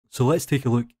So let's take a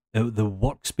look at the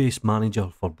Workspace Manager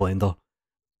for Blender.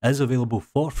 It is available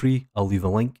for free. I'll leave a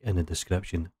link in the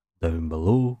description down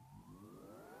below.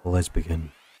 Let's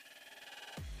begin.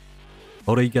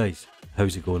 Alright guys,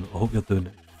 how's it going? I hope you're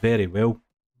doing very well.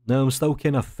 Now I'm still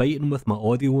kind of fighting with my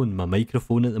audio and my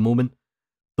microphone at the moment.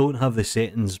 Don't have the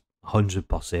settings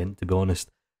 100% to be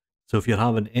honest. So if you're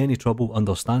having any trouble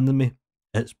understanding me,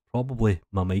 it's probably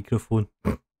my microphone.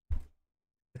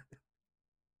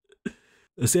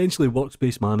 Essentially,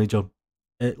 Workspace Manager,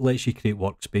 it lets you create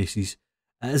workspaces.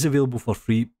 It is available for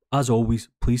free. As always,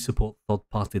 please support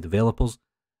third-party developers.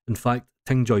 In fact,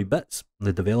 Tingjoy Bits,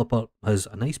 the developer, has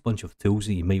a nice bunch of tools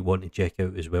that you might want to check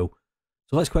out as well.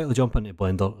 So let's quickly jump into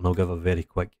Blender and I'll give a very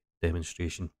quick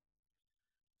demonstration.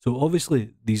 So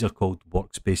obviously, these are called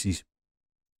workspaces.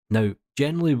 Now,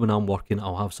 generally when I'm working,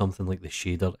 I'll have something like the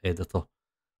shader editor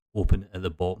open at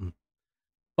the bottom.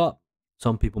 But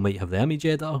some people might have the image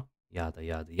editor, yada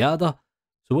yada yada.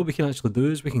 So what we can actually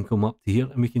do is we can come up to here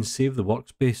and we can save the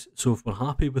workspace. So if we're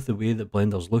happy with the way that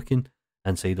Blender's looking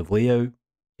inside of layout,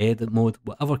 edit mode,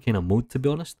 whatever kind of mode to be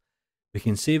honest, we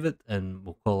can save it and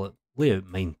we'll call it layout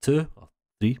mine 2 or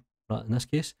 3 right in this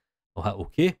case. I'll hit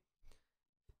OK.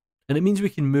 And it means we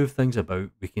can move things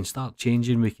about, we can start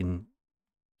changing, we can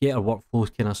get our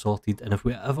workflows kind of sorted, and if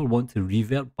we ever want to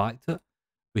revert back to it,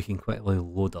 we can quickly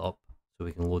load it up. So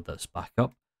we can load this back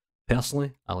up.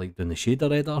 Personally, I like doing the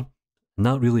shader editor, and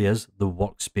that really is the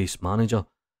Workspace Manager.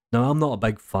 Now, I'm not a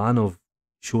big fan of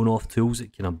showing off tools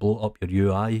that kind of blow up your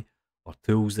UI or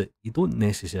tools that you don't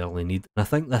necessarily need. And I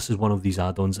think this is one of these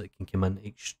add-ons that can come in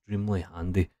extremely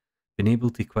handy, being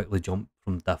able to quickly jump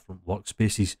from different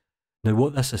workspaces. Now,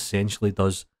 what this essentially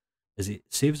does is it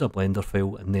saves a Blender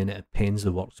file and then it appends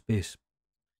the workspace.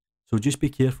 So just be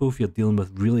careful if you're dealing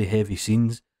with really heavy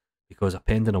scenes, because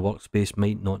appending a workspace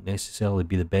might not necessarily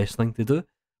be the best thing to do,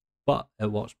 but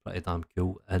it works pretty damn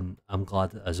cool and I'm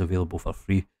glad it is available for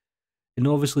free. And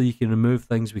obviously you can remove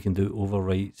things, we can do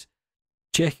overwrites.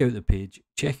 Check out the page,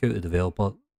 check out the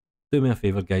developer. Do me a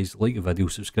favour guys, like the video,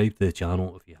 subscribe to the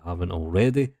channel if you haven't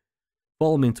already.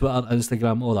 Follow me on Twitter,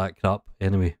 Instagram, all that crap.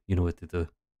 Anyway, you know what to do.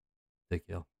 Take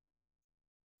care.